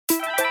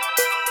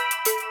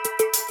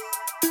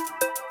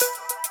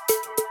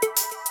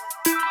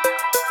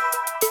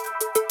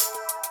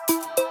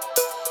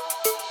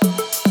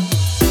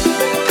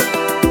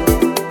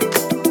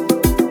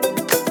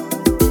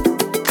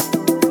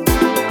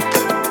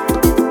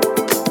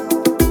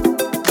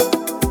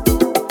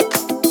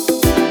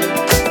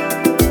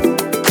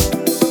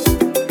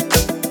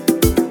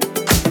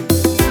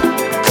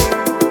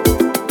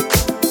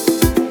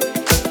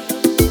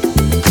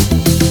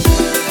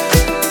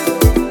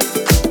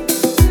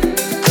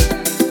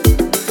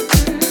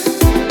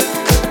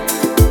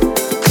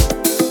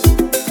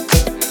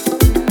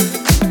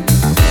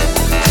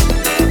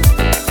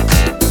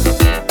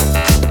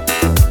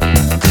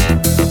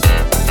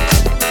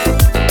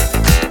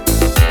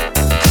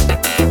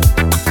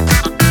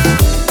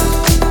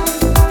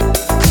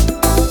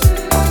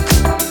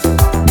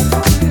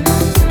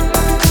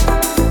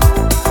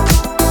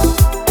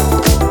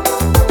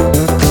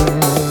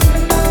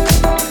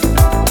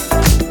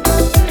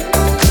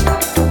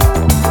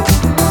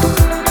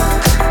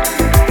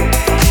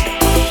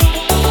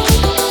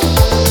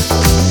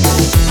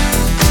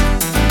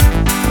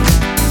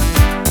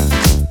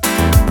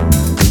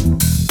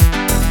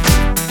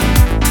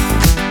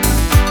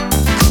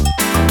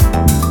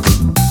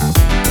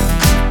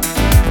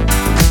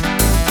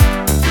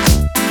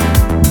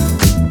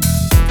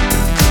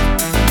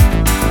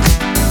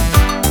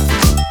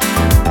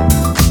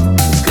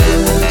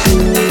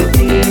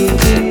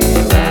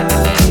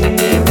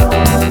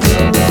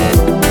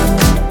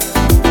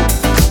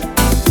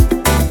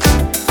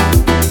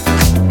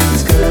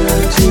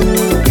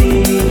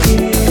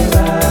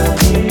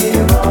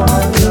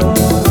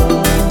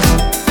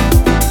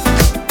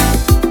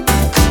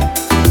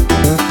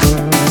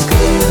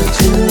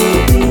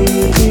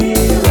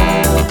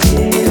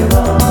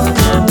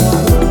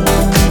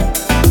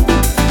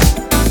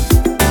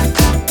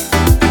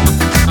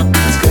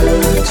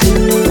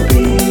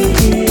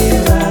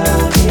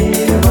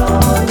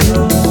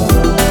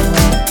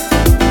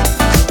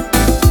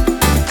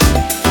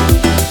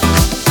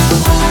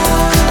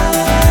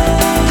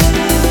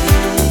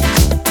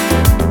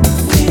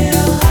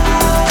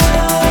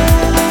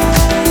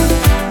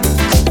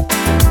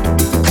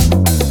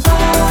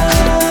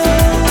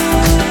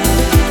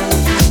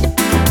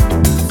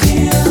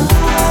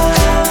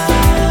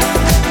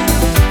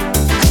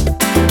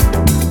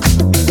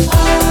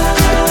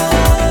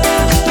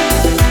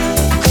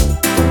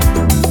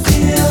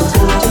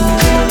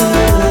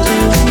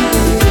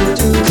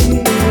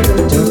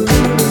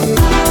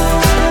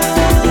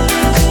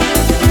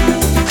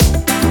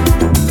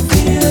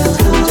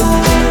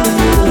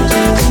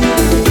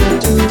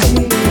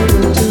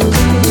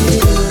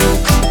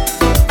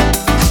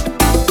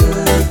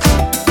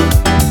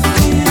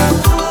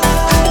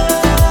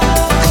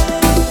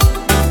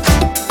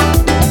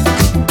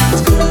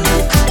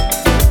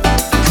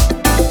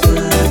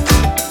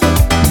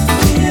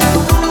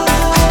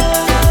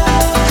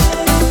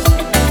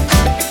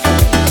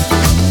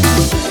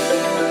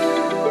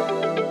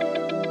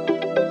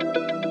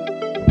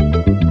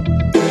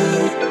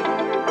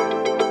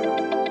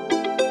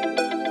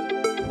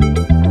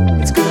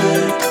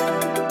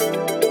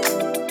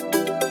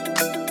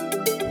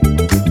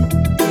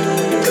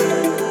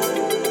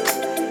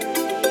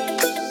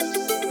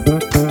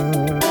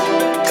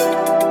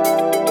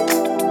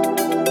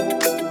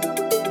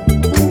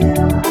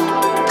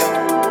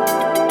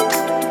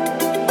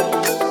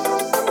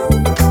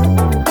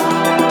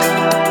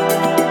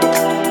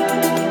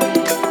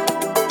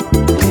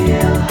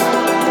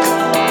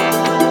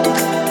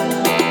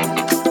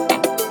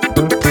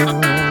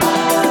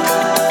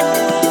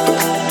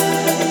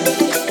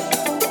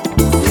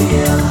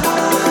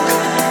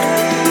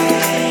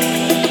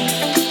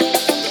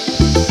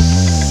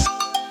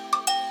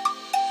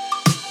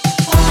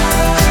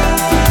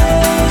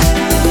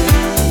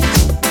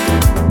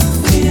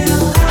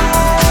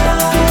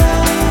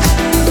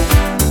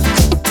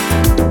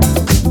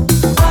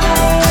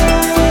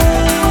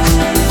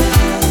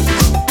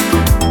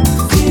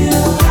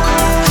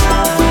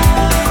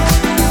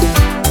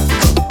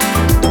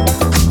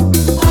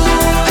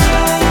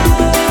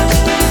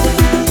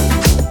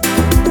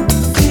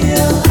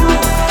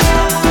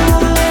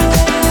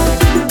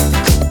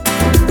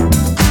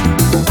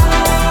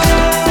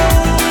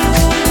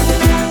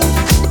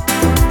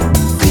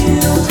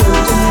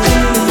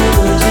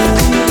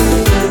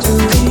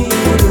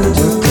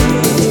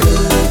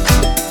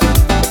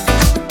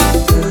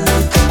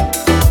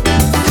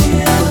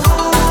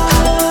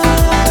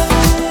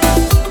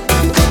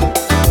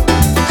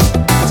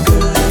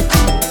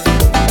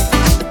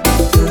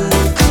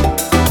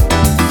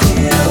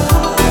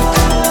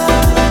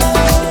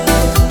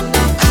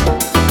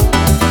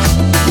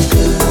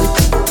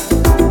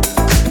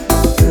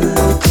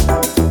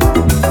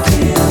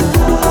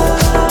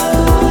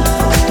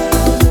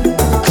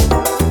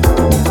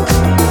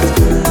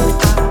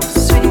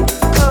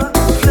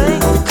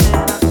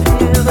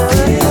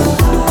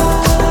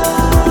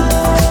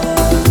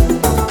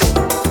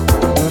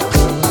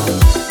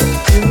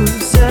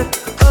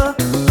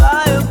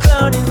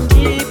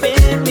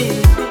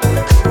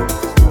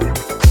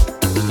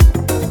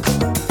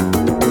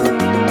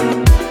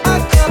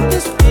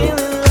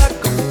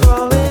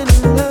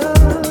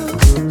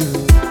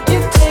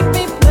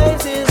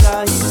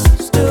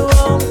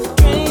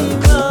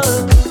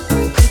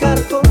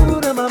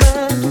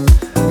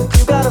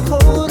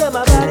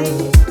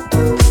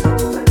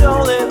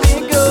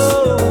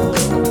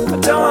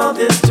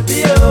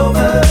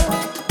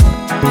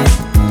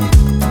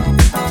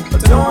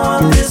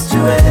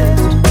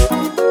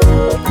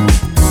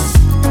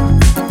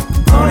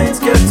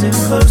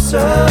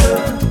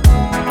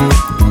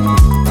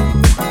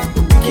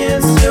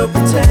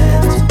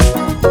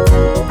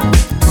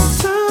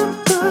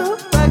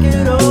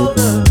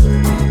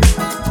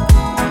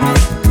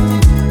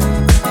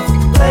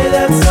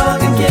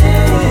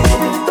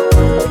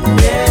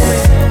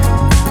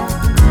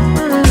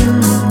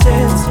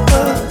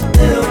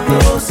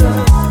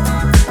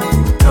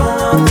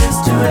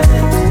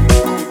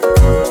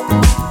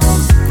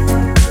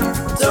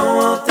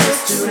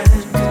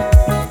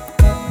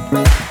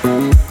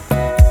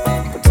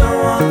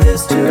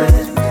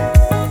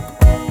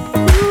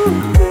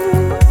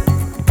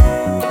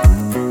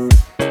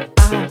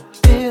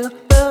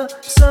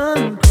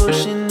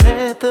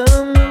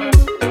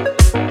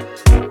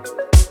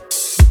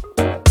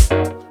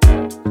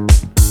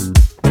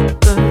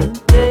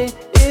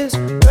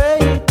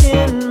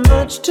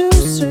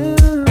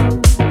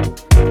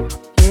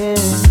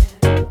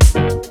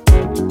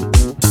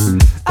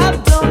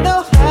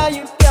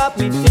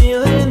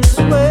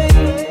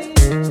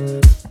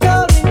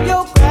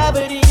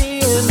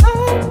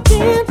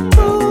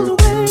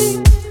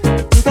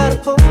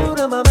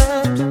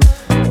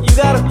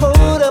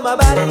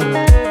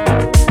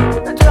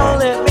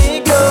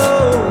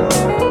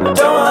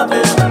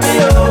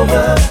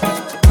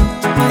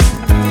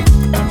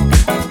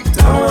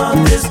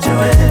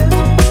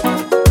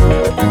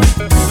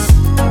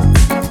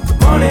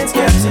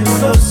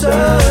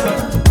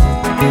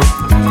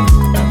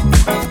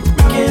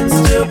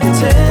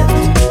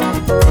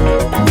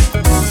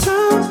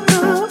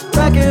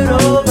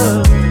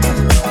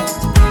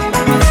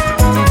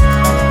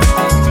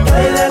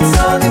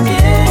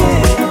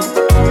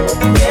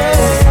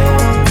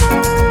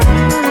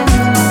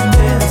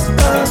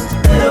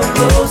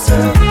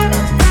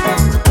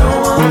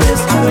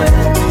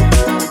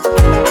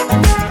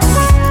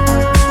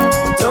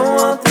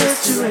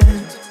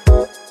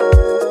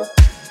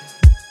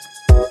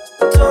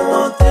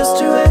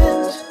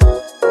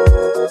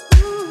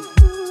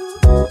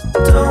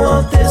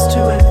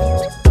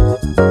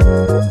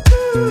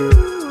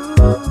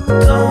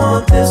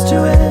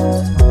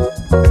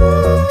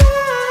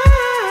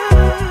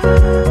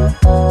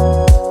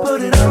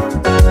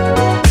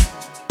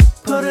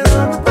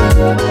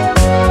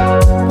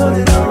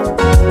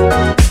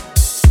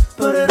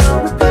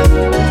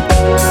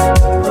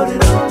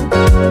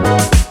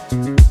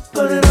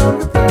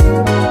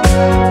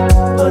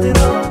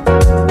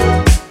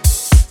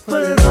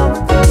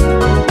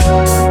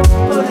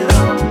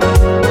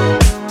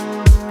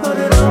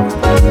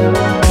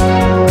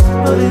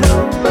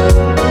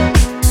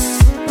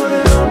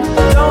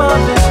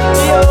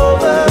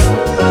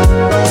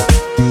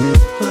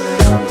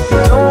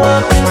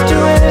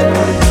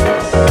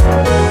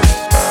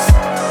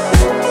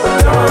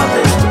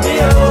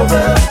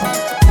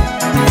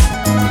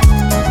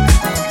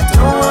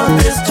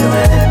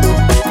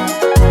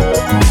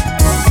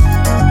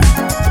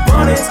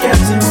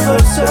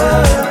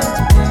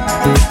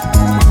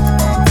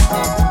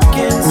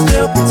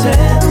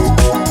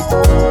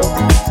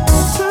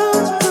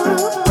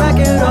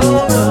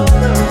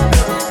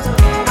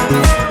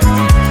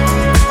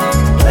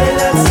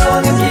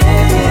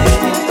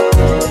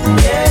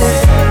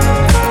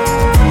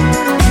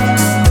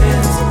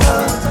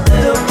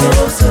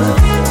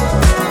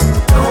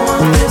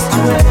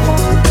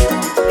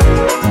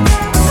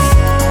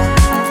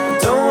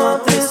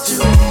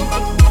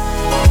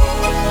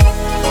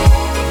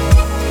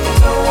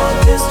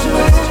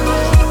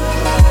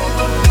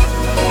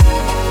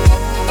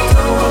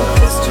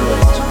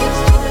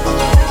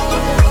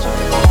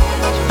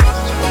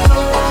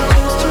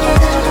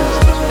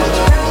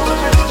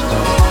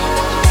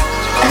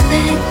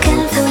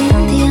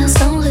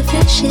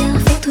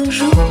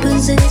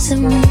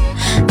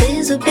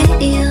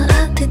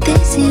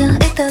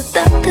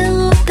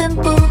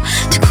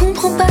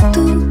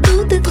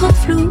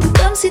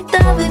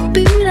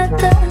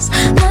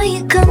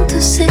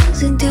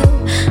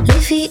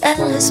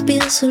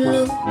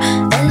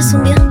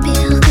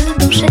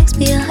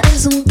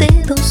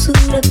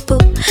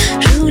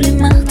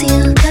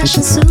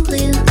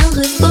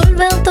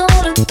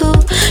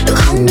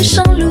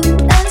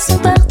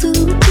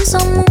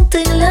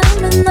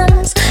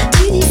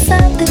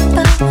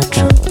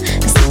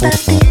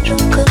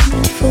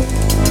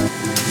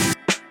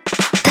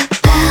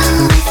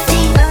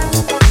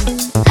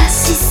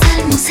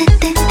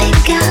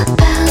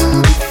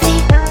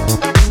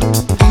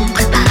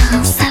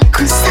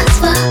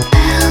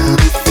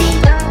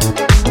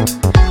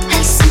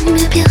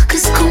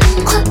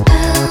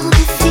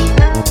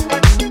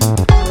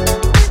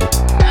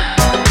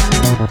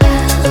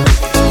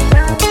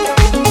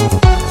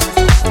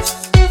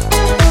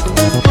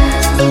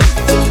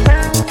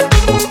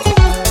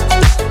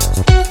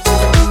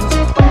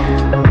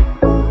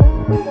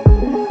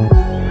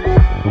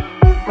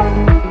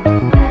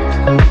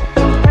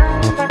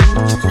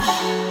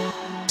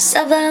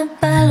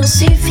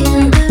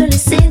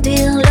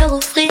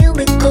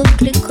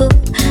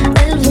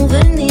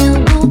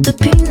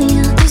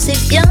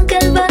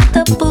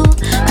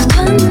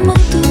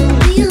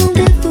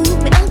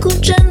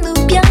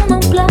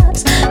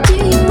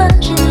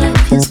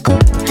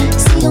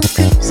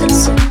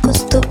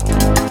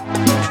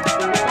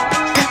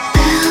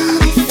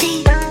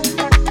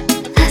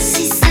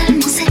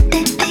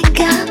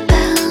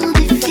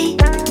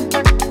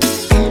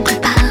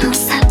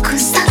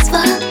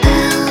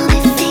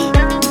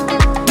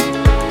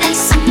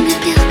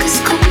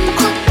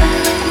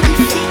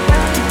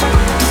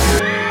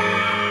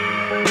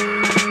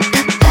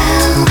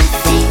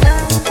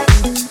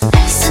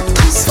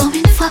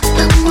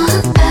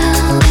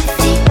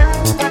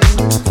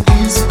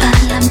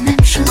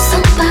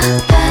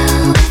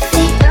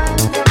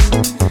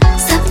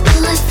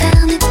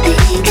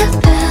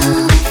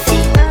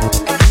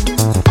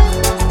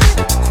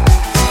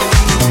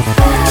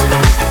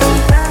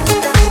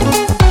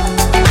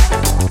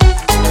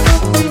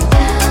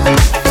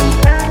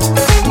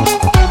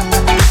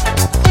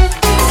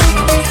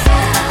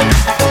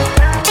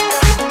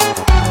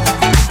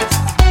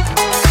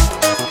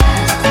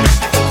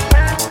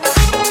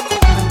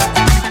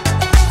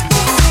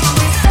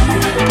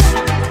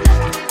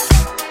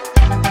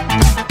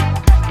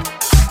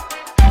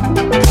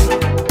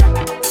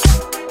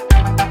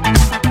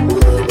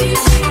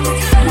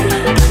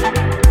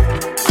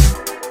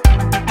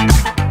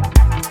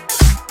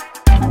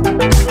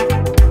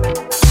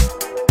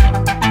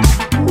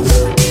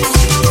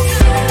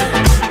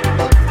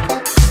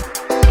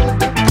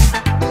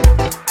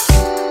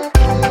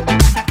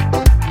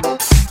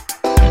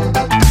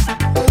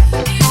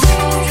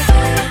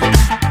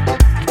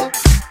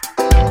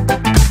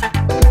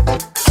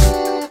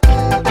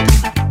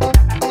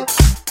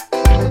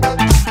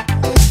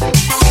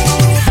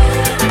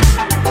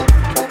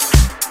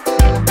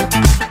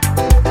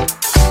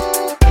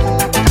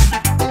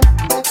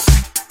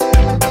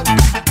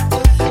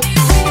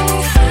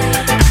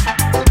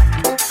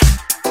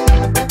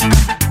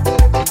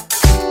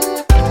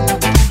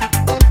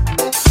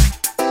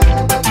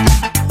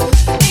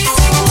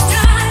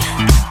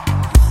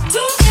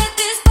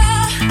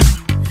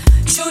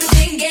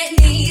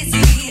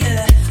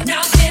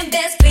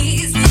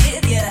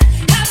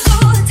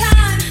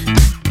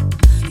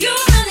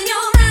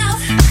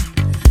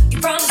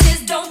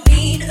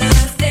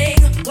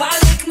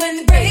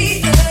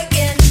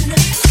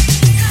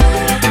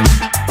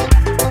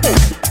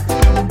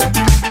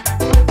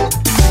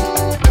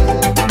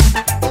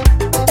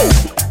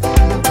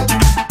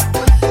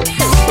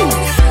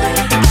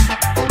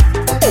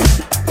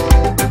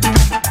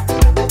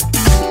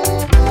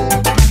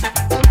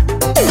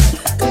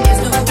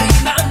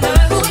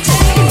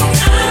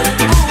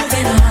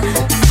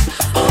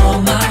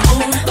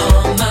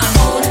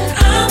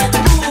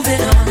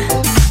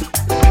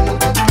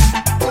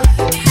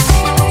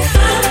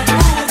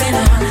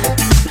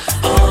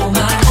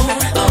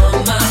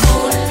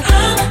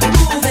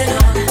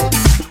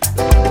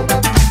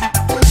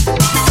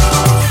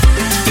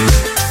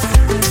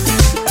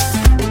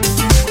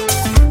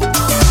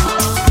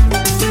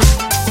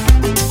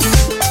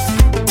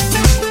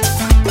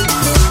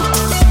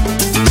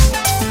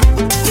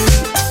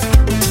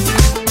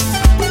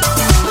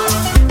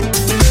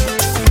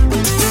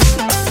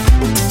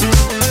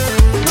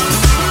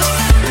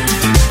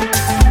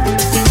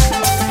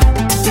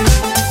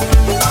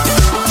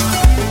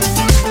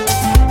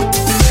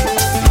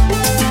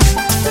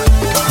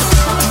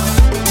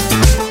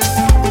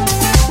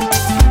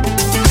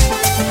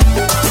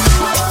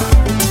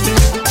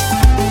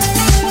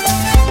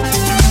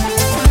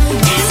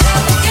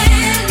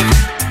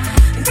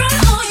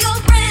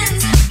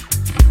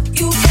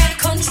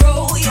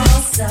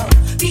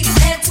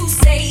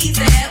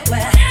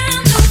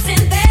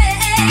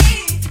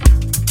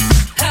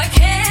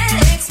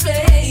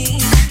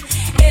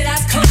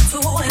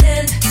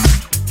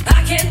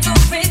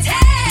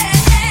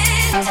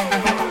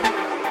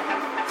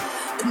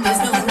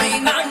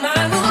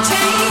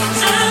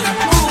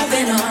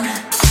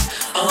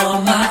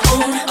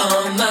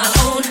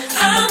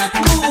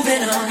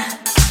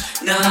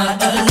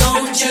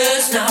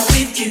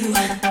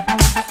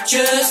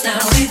Just now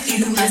with you.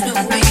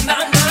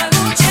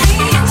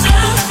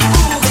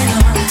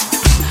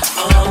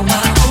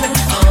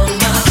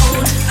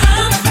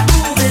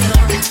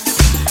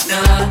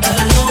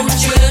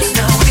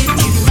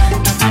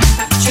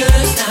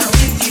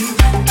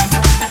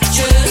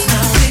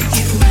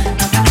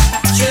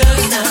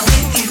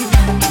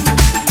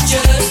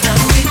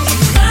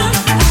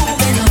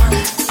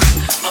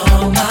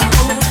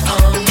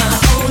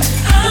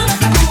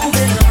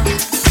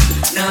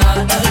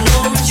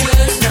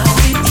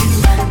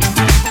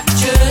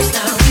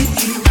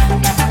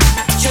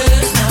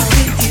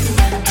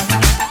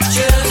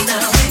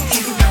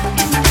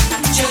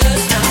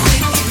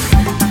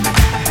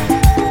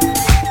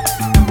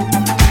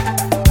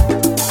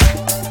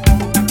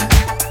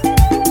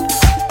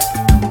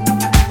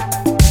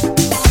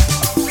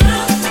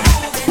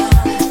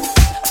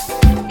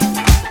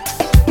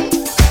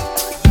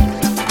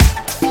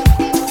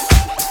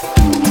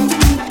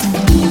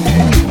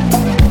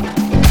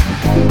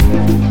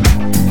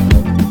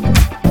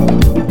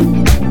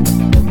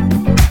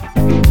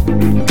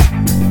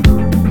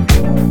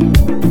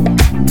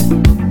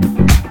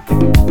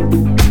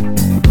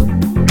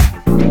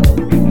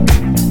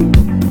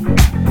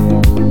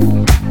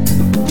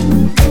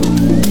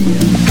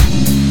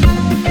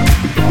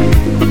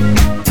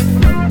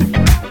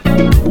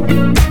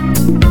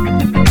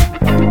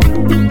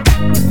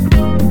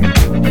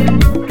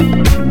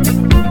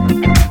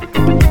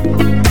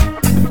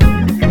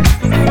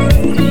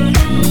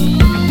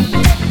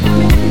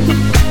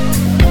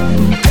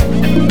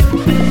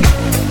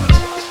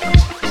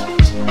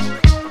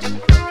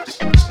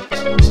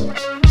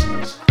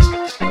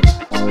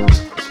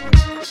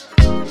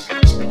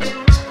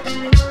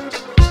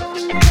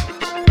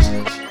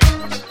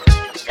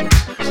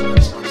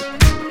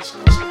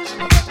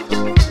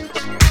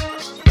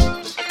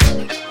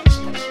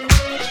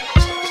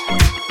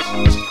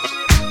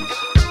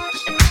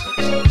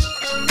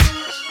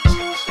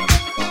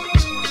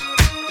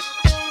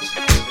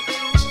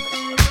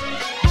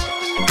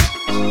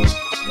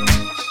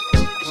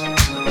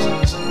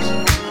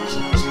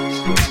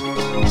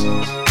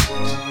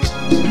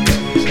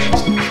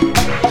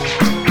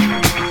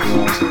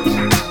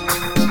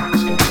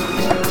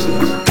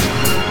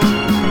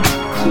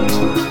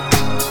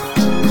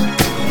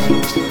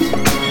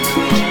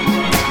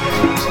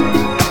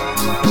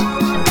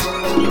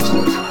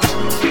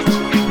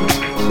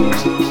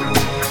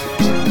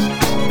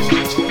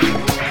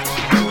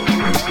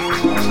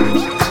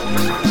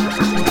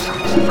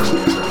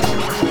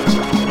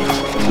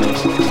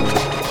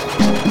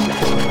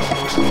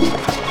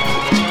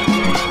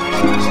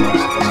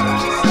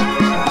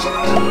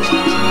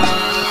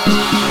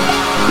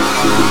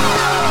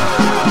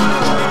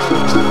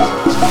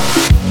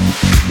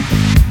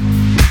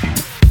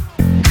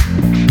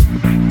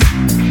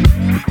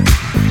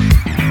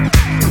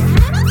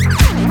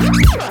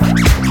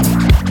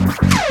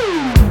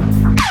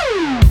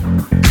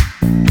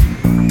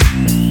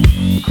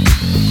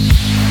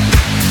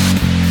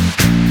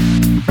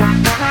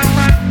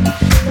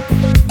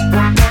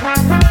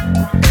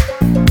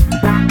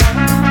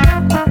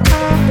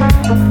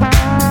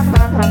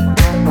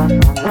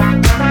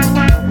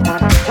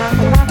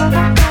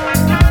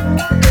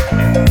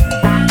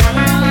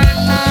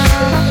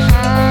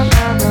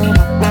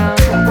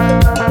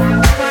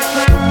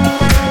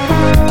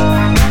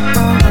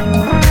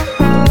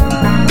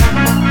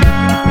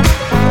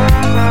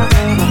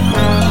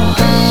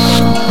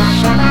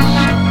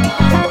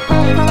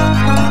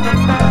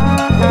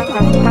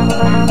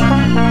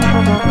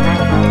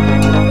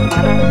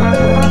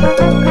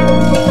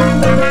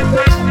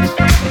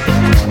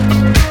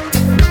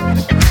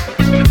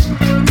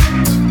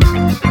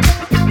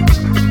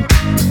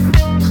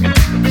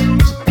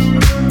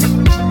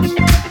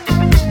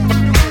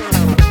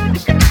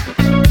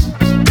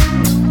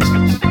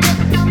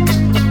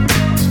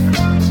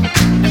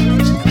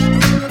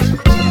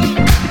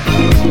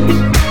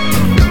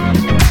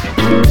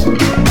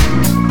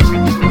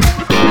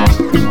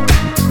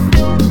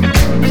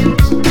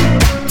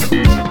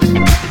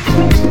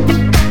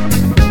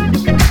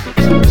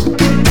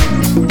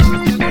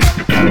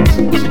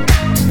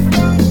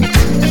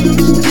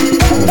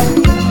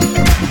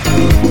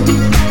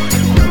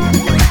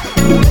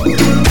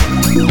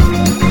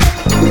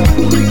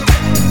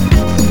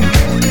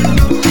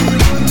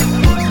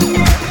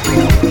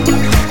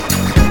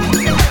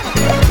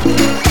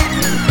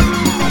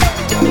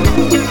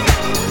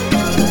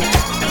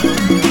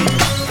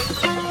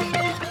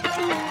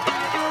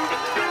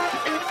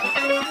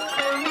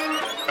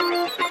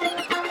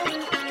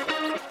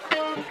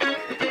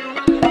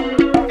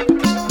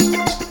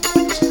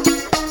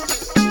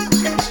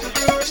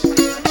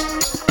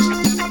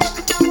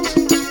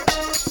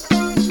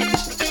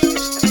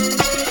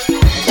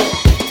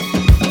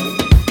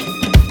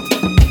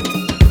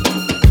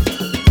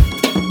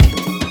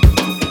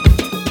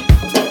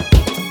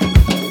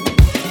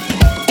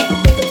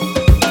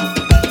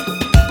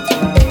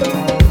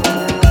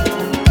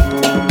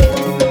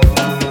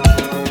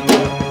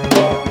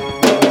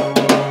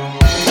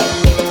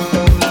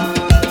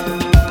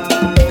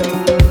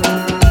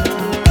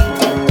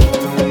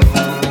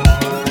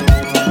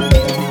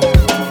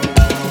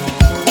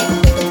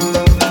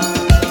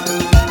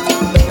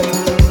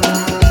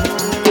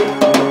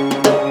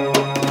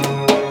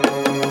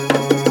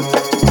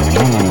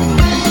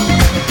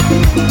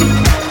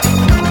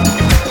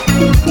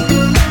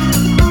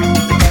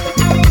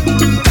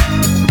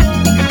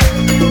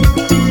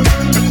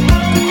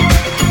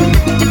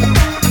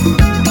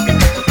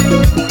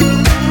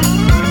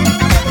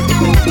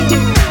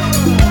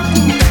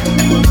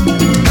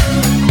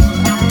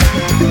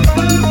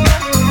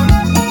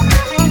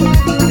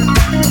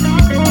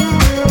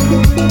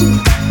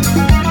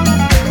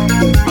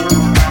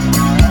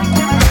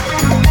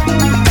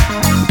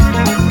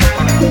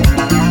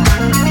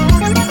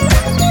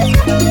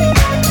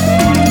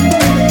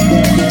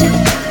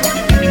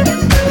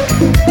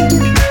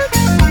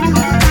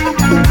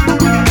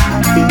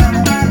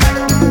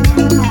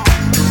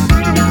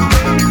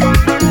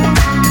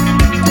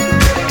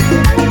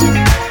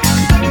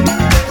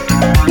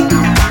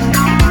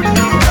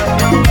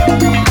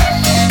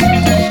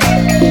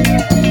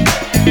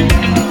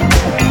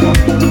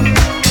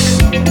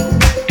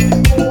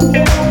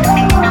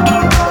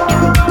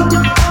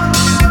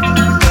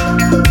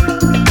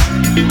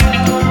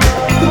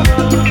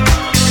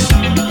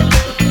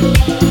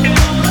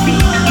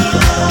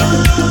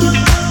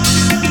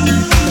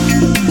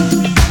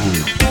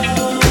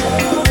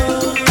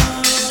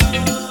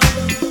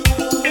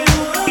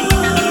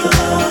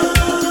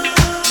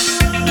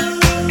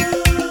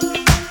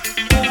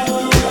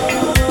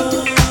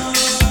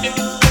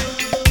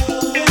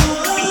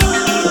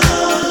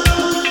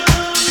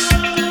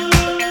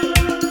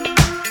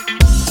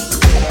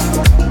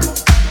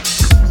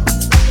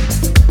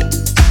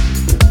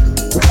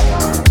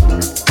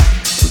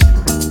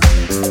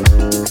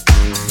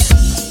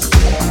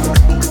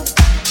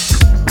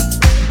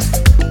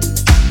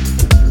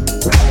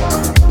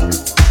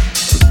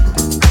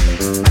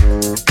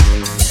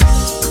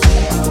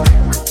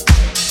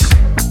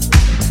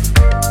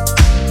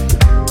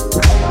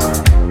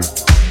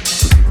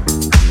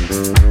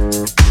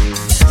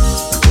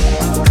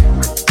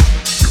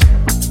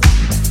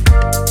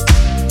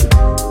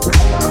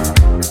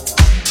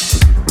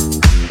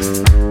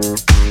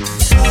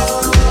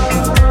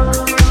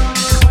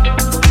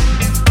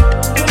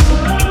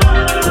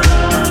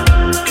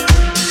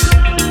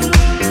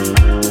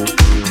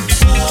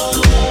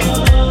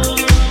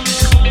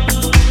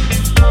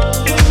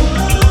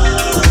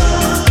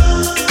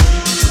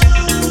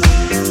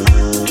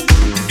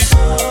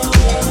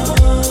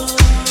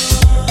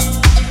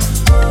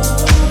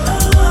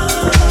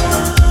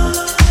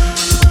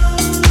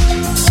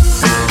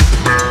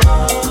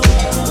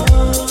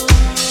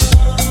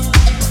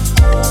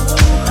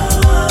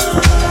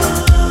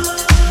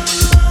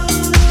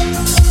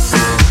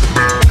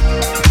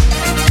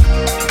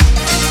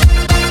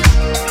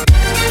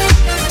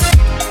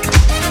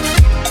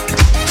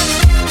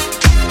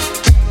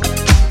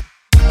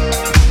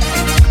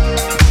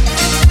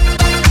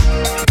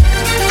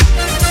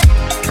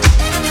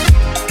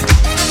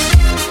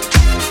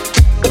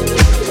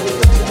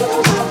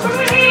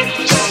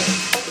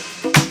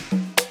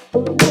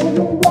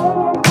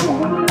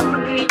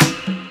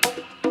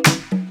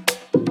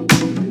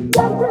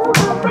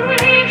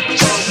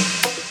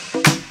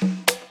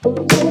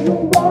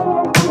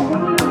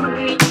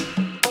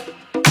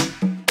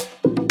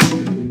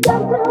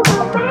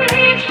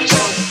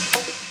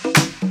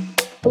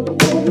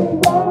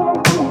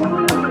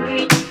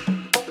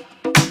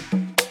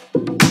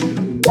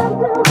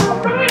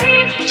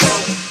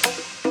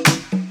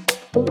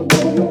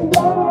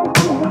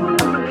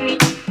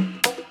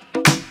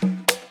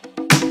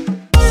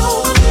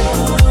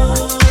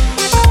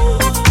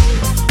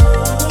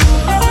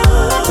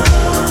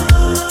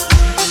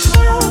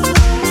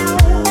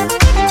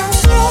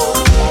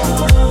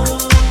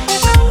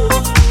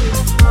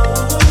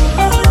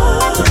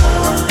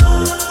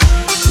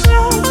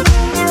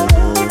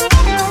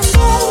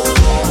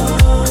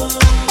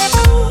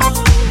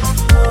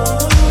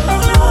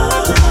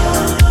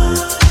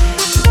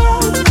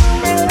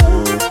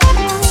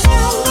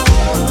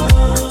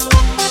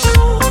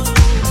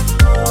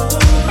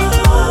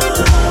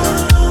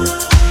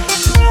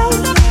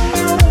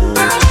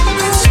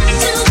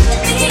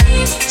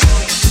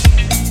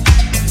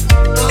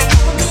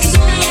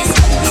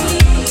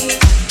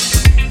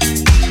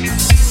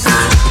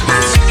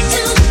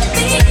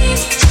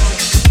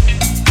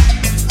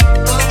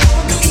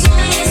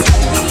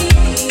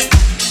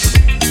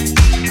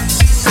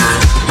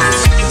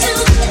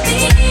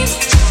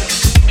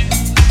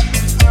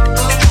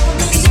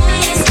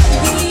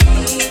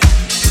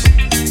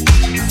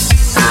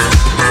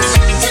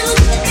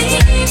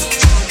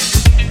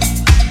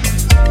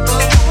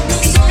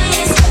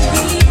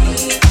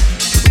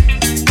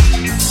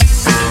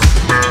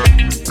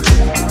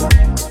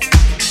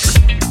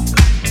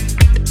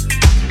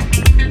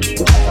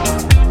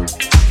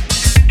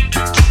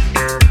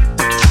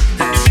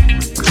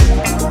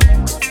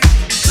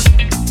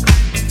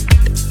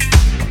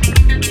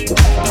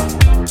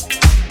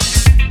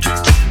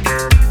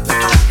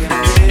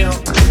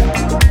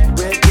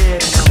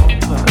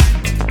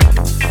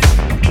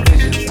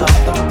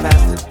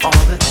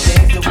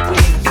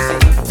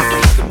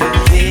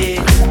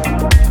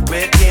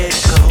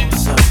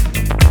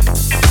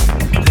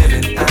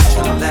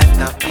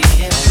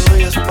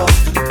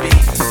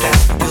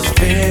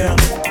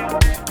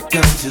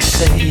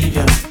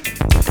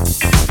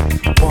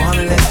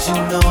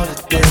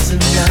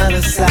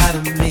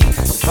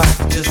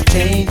 just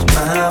change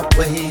my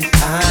ways.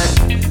 I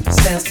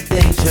sense the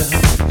danger,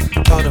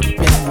 caught up in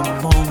the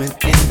moment,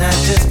 and I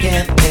just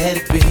can't let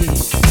it be.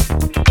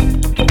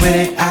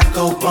 Where did I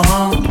go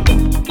wrong?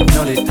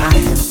 Know that I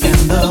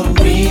am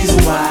the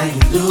reason why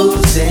you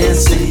lose and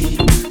see.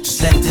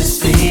 Just let this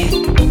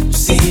be.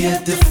 See a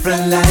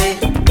different light.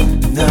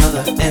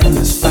 Another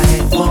endless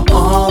fight for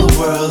all the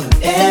world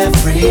and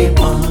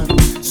everyone.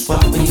 It's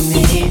what we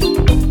need.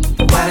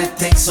 Why'd it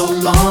take so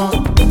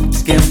long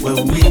to get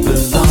where we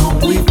belong?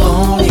 We've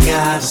only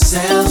got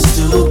ourselves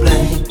to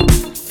blame.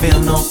 Feel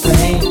no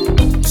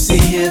pain.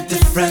 See a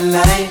different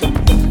light.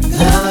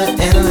 Another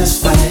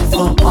endless fight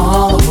for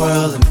all the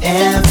world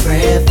and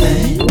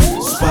everything.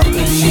 It's what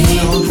we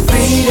need.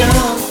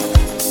 Freedom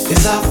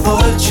is our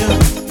fortune.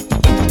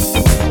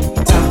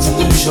 Time to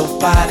lose your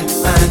body,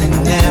 mind in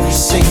every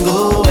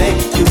single way.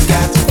 You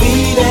got to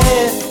beat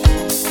it,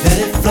 let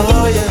it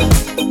flow you.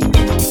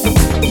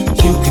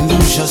 You can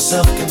lose your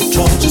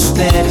self-control, just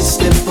let it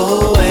slip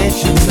away.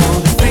 You know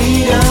that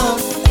freedom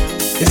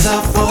is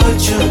our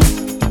fortune.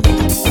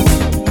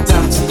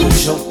 Time to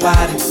lose your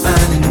body,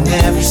 mind in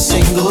every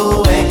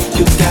single way.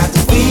 You got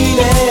to beat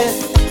it,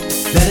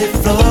 let it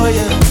flow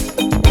you.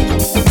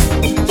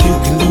 You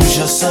can lose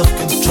your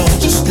self-control,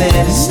 just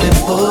let it slip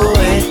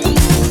away.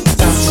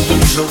 Time to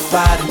lose your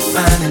body,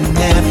 mind in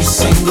every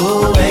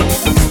single way.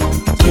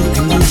 You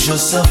can lose your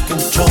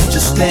self-control,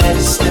 just let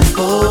it slip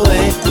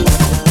away.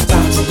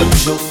 Time to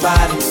lose your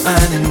body,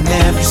 mind in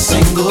every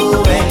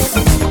single way.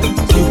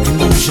 You can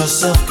lose your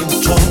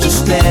self-control,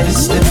 just let it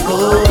slip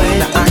away.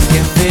 Now I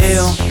can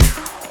feel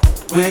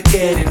we're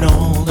getting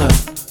older.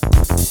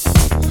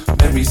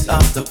 Memories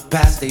of the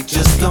past, they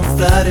just come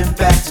flooding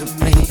back to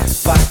me.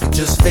 If I could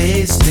just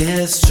face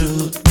this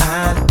truth,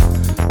 I'd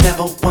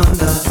never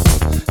wonder.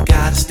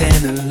 Gotta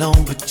stand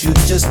alone, but you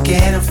just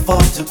can't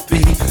afford to be.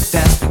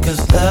 That's because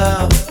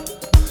love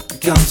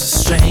becomes a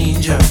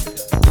stranger.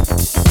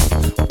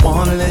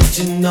 Wanna let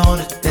you know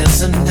that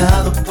there's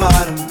another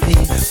part of me.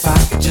 If I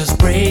could just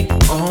break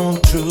on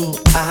through,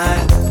 I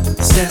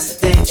sense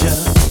the danger,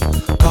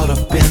 caught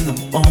up in the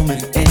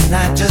moment, and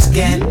I just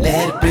can't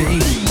let it be.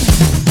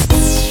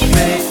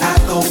 Where did I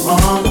go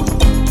wrong?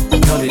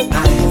 Know that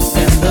I am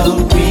the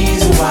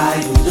reason why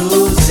you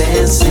lose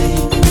and see.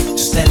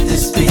 Just let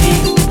this be.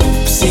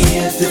 See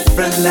a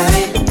different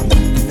light.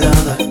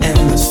 Another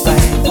endless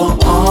fight for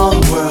all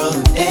the world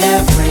and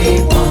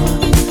everyone.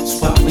 It's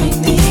what we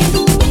need.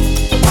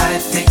 Why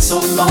it take so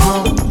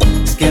long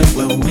to get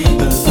where we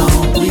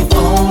belong? We've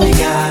only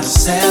got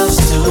ourselves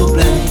to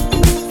blame.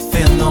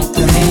 Feel no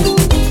pain.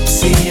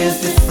 See a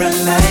different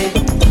light.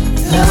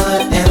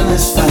 Another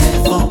endless fight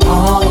for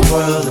all the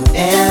world and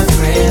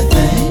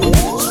everything.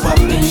 It's what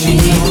we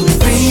need.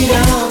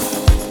 Freedom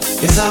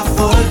is our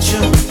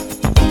fortune.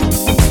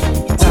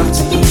 Time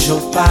to lose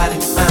your body,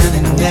 mind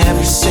in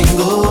every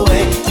single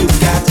way. You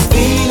got to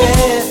feel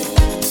it,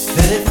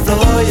 let it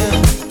flow you.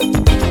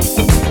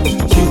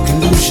 You can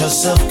lose your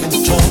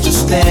self-control,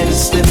 just let it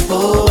slip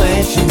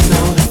away. You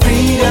know that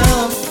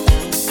freedom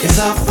is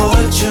our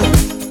fortune.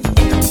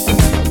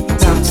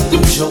 Time to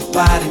lose your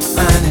body,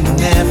 mind in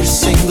every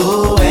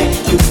single way.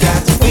 You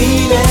got to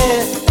feel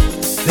it,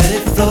 let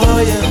it flow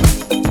you.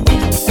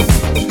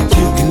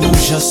 You can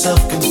lose your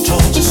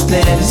self-control, just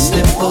let it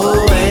slip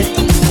away.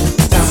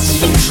 Time to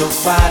lose your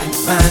body,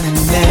 mind in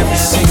every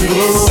single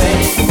way.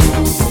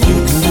 You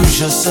can lose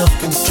your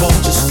self-control,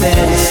 just let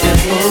it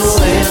slip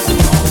away.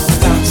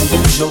 Time to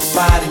lose your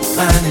body,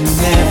 mind in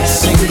every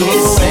single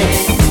way.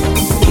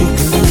 You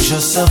can lose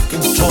your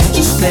self-control,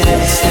 just let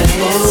it slip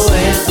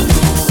away.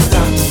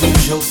 Time to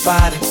lose your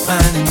body,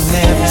 mind in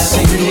every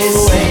single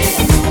way.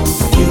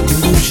 You can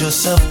lose your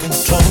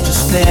self-control,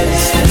 just let it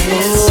slip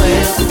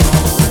away.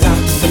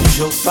 Time to lose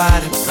your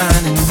body,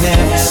 mind in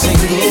every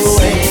single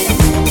way.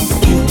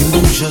 You can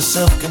lose your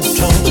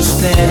self-control,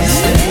 just let it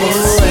slip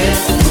away.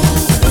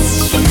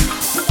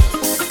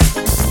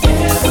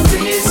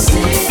 Every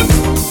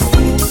single,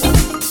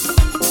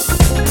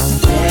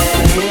 let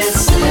it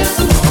slip.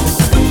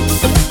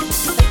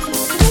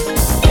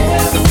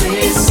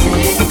 Every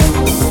single,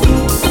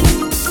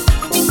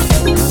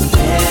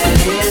 let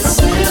it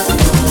slip.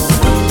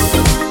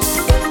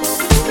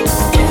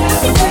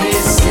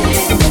 Every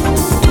single,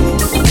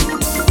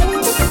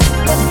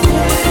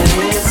 let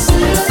it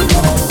slip.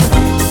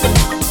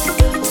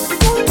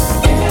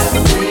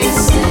 Every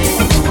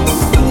single,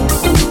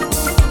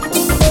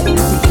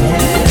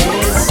 let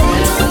it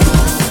slip.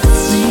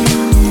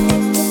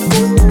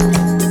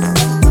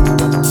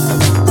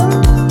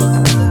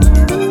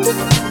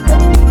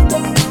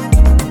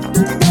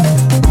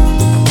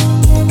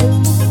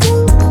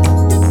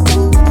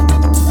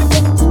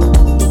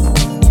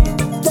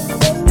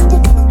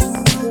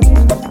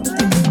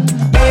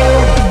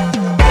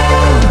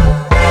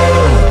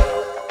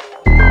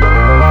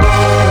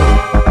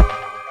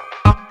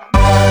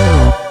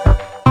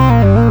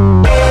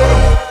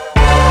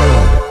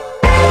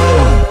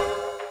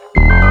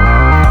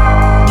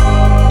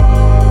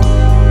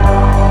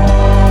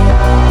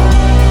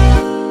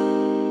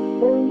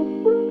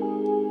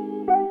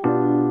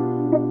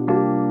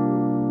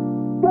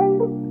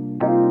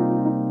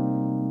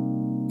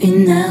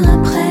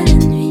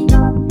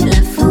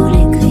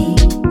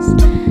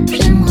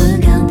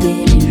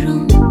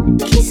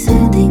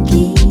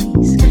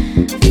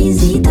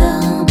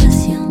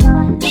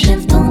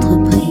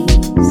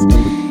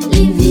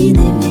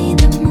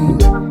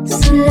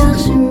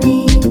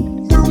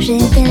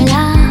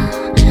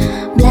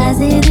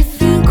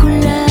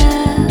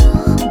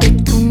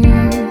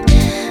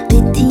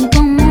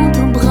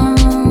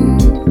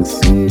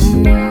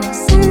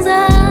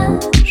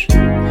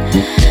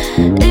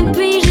 Et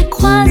puis j'ai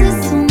croisé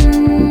son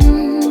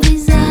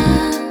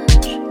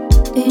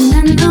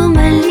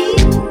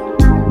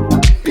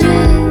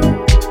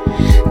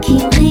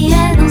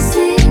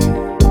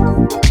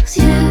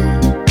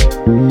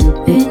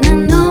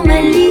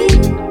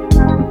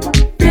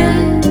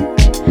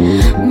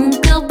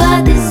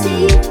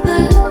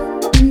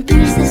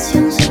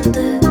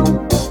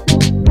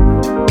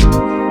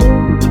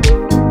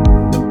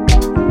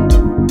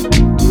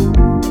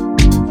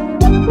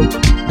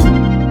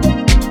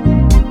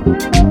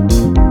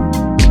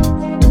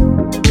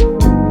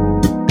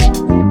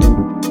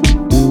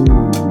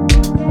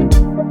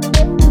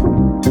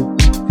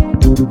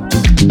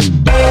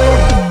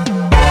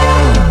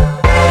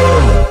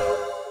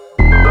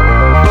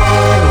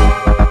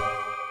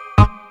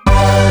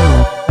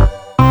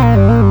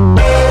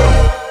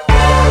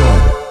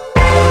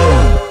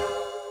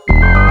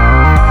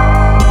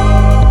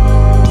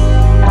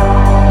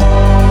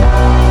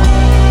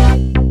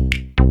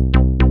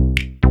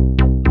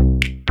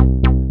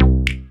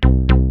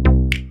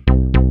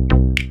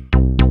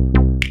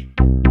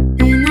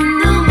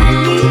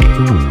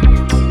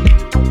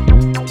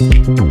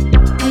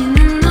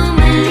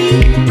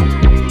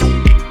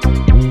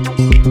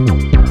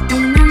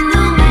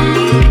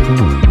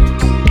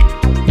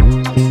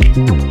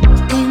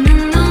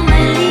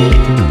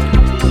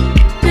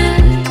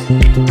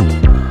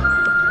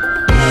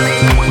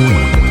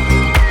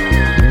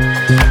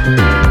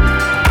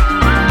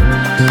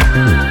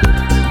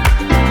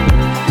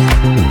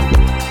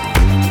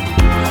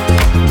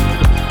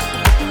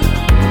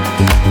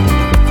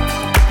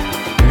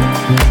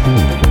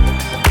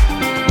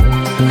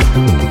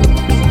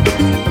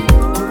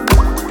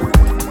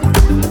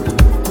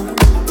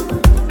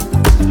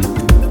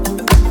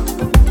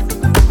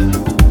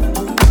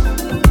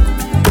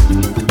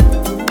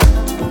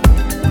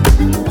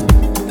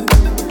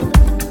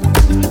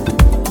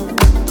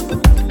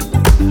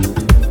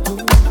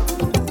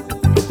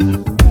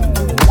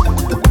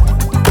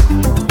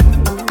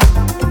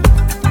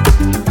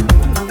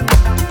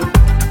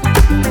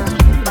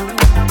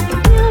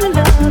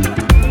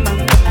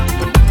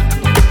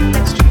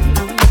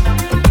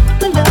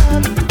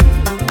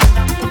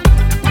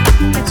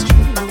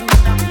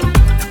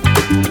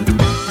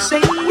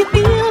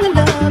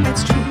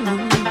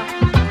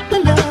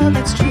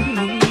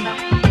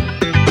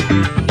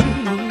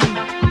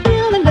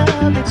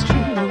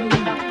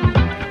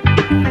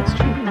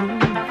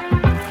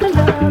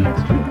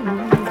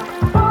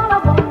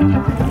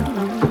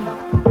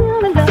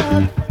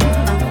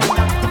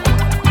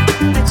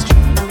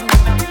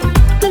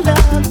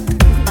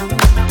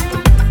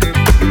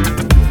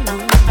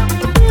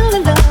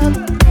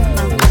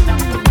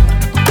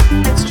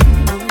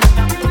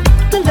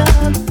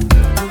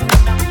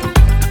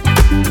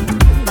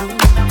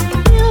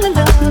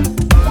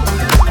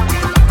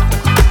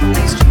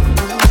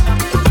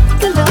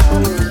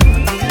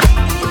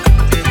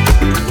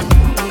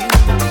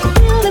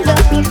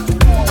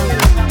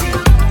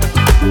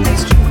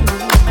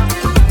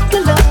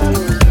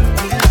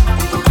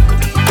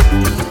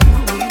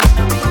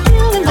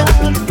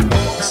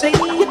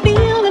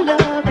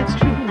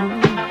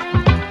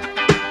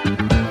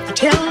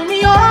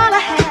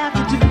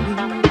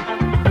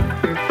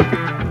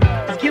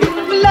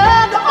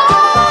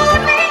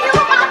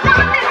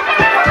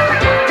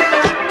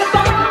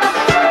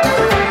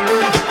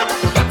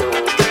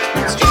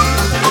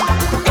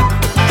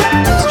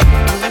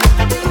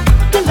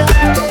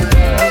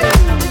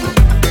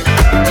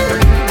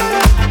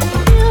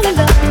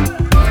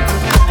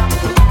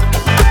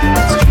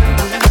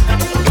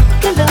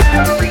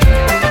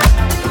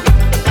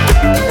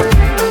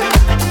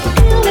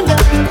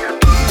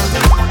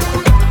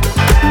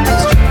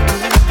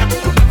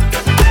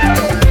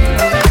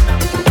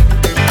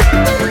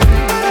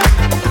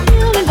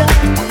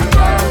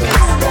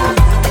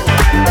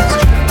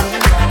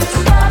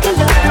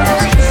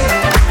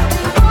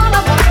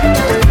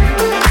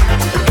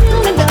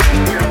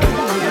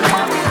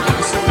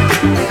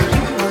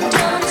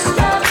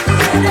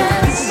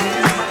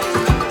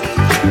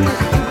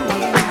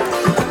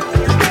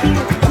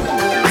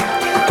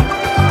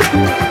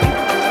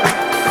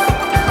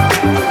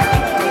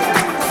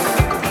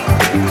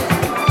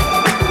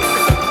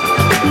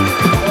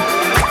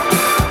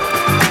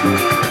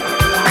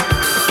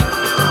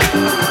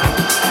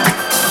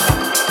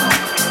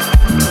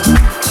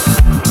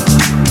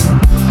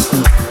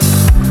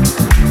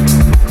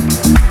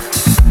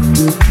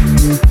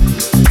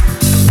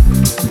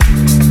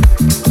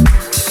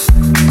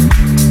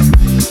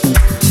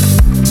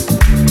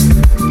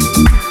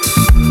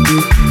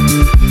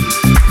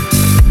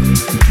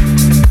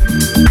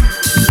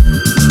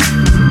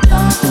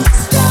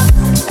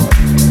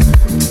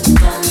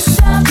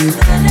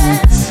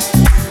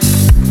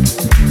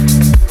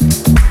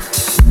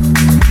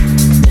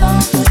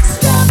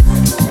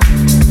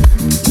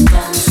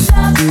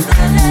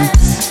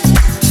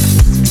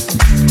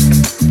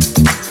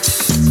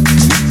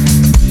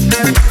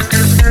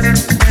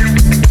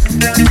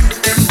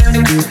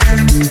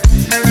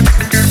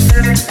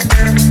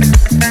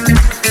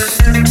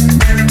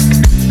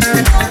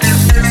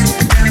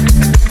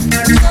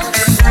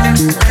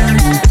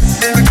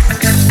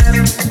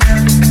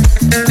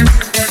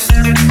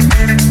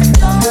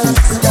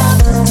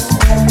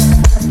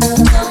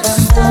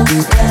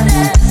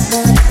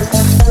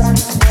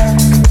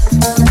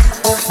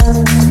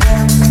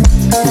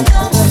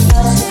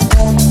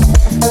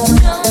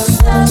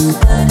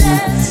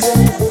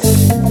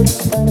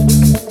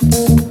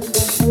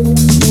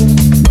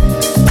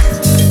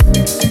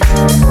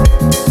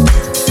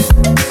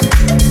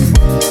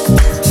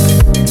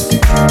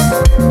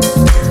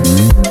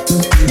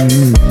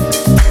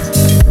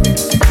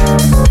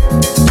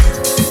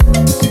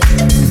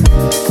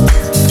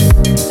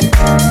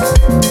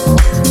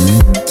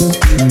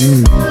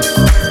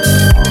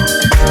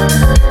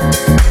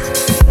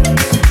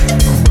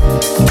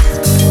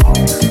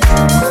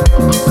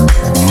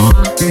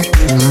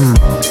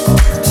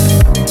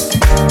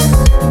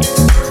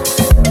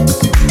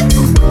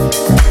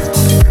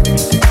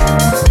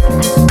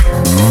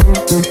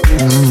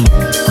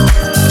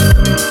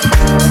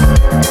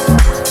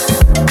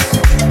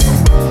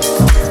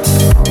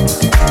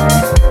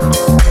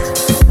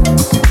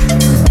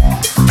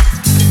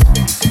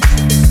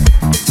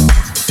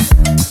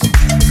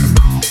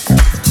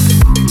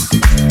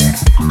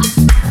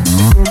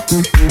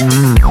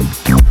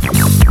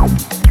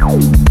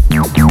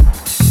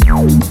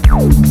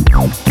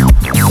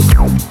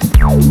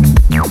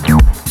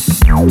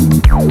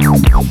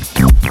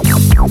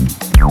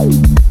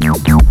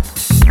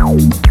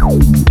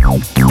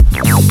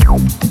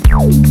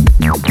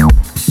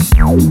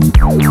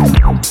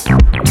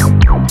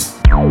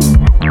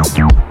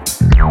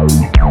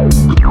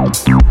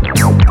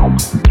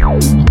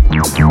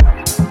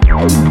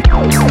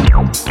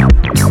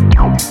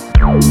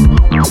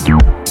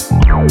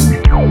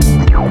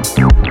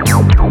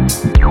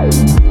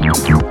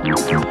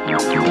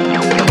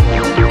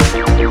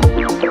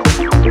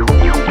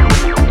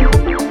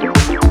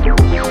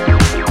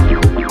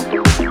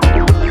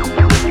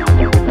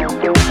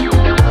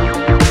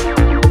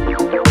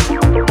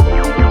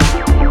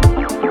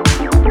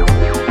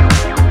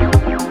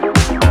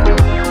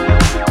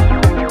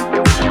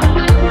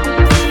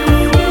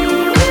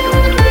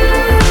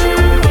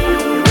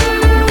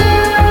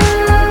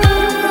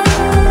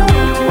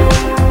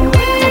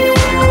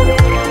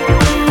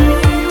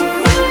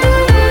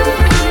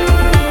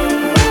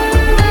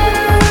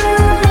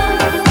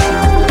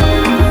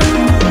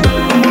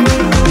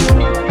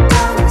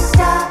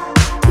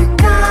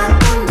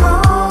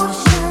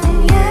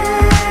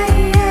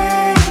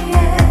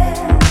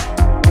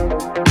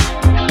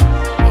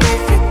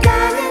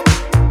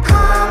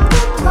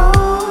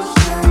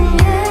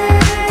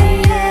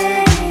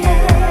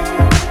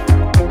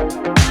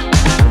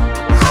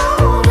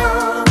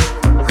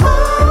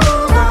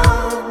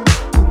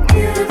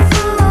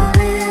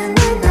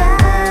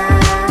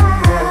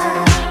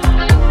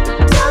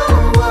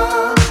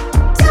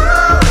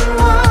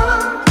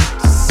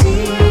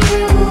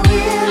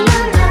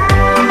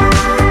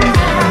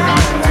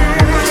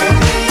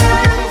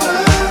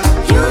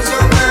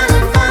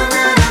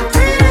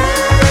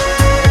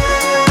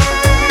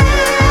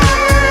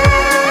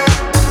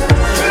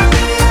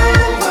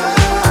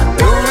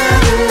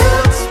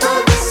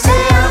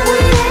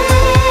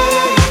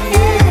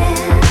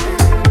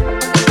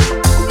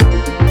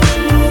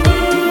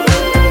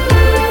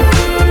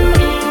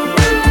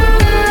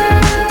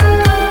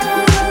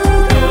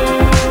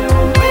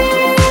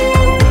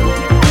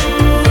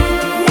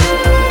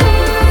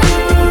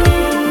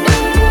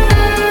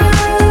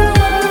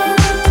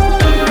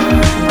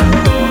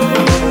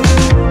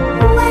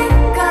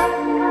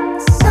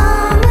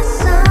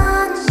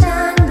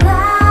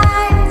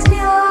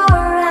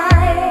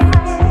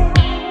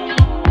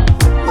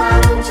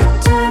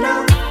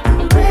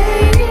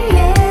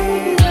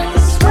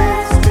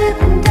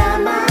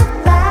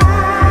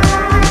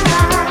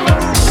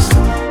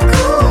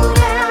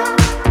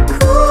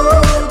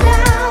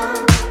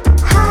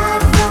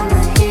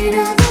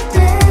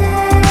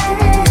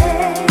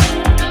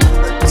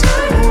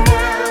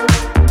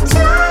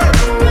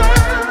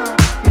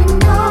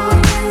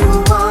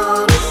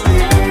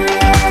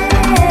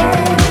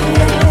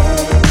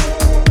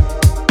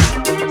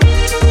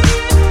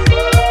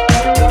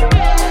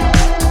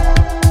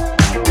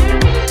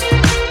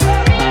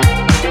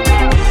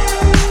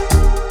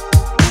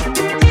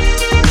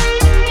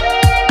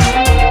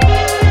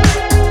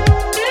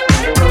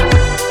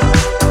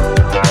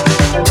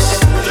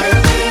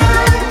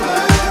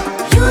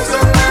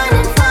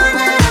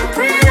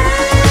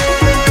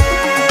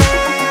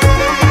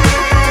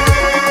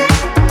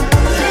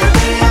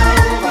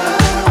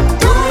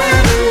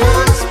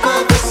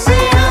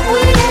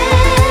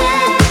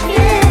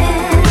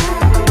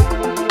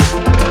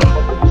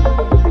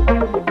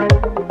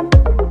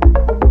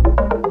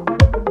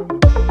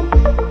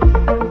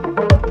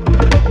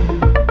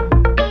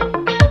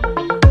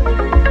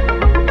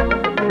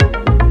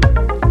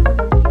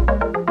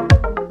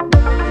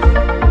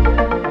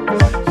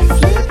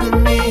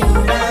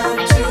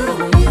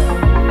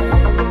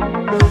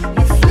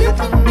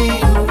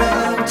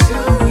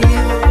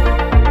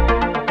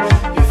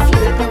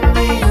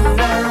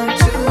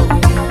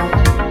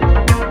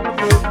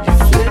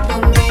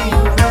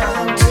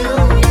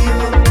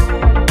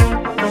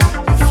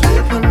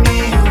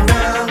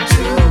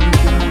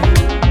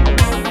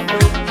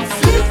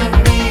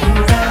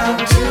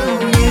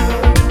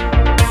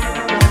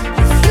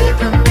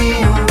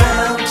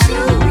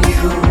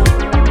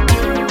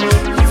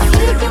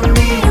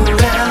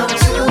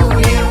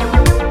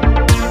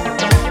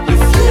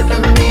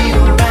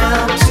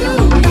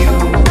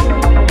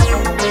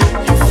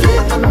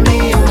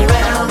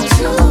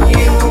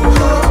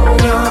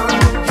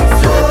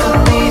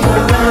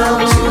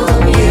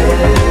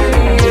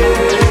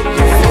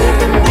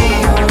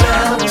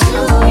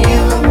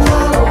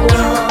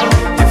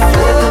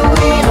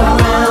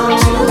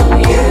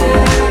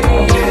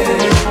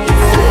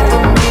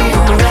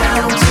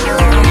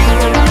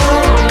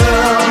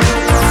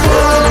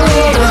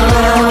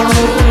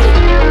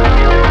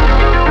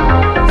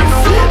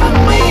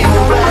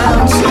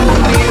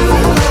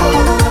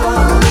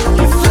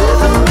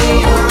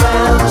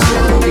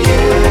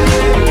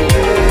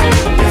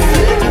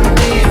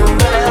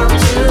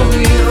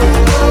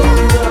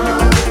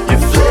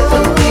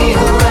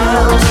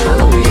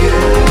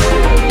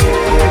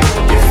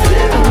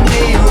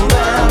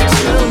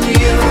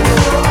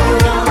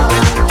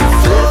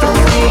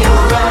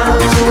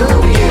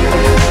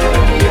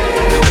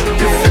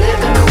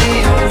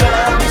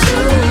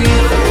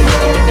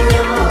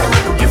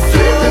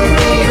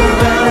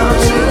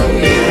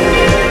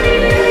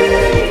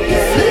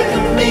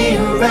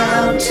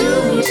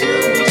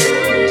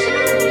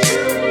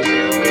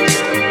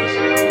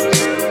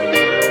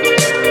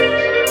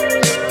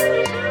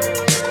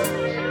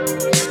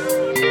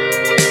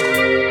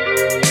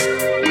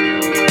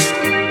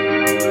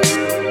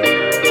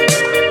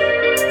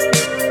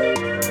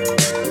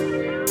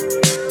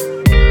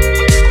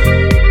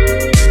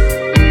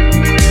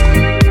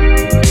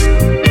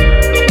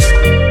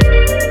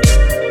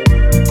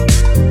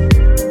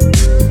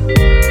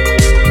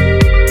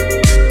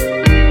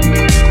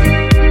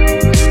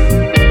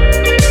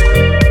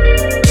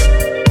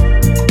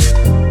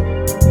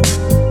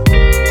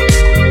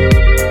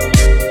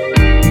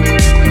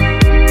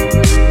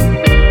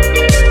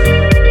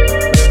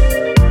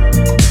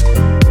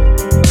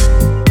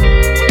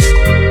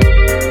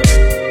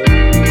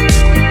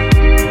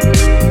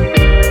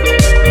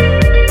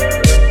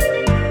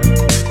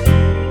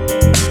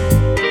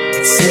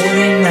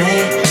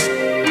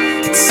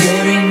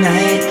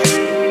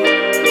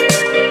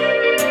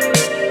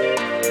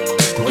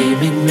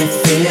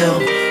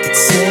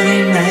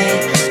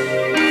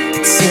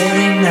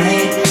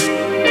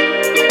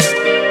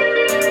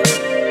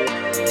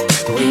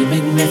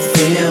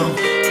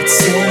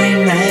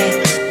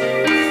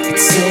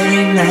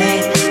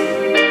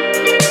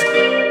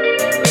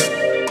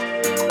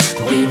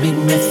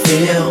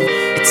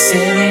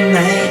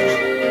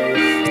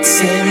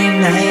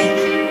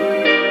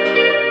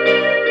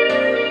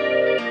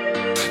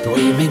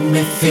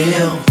me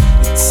feel.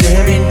 It's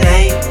every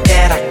night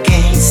that I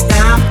can't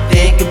stop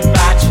thinking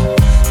about you.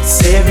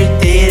 It's every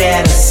day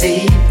that I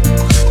see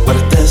what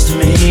it does to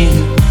me.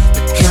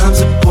 There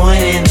comes a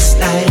point in this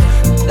life,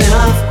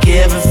 love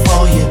giving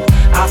for you.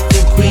 I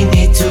think we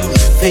need to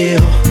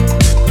reveal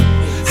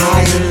how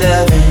you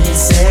loving.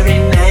 It's every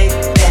night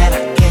that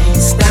I can't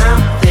stop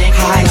thinking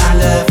how you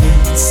loving.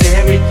 It's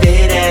every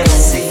day that I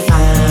see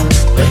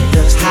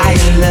how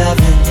you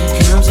loving.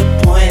 There comes a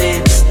point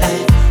in this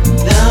life,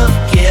 love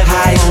giving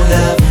how you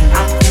loving.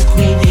 I think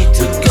we need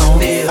to go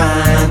and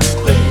find a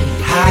way.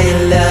 How you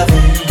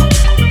loving.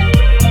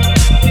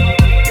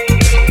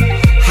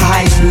 How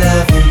you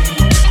loving.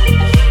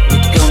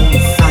 We're gonna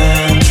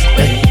find a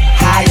way.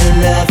 How you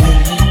loving.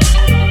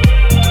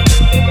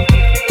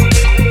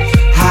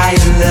 How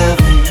you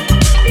loving.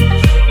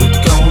 We're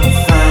gonna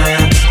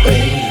find a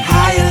way.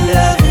 How you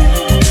loving.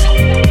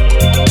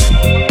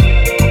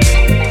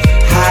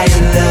 How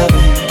you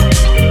loving.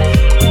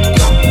 We're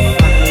gonna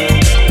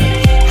find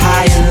how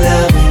you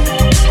loving.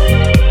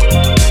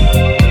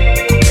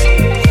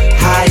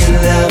 How you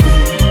loving.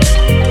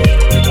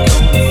 We're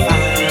gonna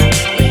find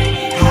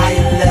how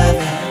you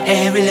loving.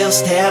 Every little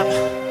step,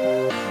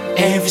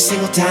 every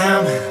single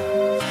time,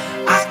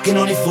 I can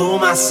only fool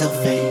myself,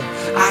 babe.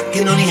 I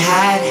can only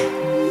hide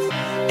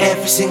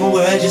every single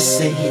word you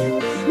say,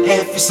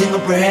 every single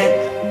breath.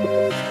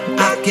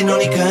 I can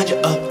only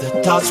conjure up the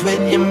thoughts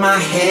within my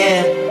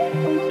head.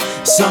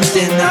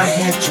 Something I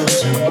have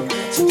chosen,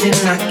 something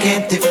I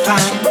can't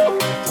define.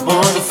 The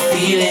more the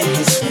feeling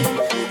hits me,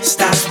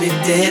 stops me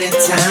dead in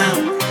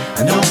time.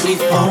 I know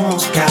we've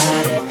almost got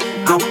it,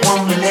 I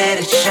wanna let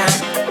it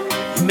shine.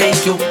 You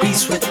make your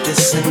peace with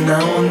this and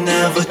I will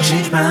never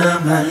change my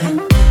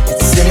mind.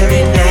 It's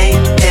every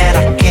night that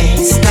I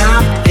can't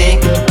stop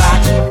thinking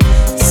about you.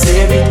 It's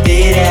every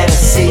day that I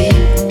see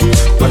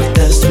what it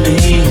does to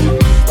me.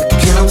 There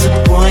comes a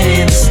point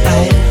in this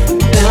life,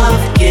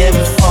 love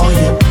giving for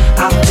you.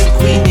 I think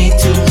we need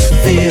to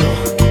feel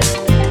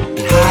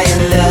how you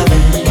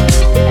loving.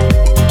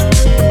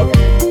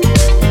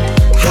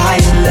 How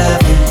you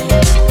loving.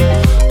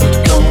 We're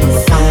gonna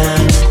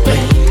find a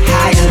way.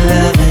 How you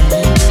loving.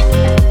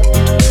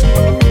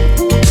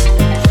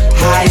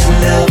 How you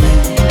loving.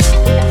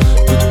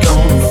 We're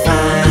gonna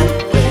find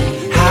a way.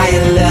 How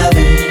you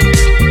loving.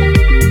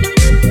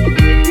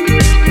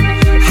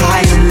 How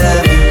you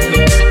loving.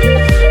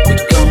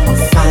 We're gonna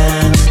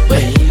find a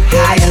way.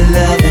 How you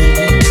loving.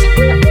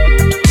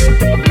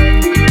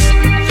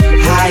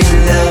 How you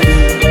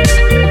loving.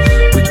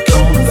 We're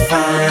gonna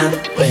find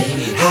a way.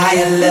 How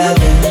you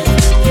loving.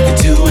 You can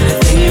do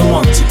anything you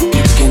want to.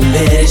 You can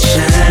let it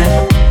shine.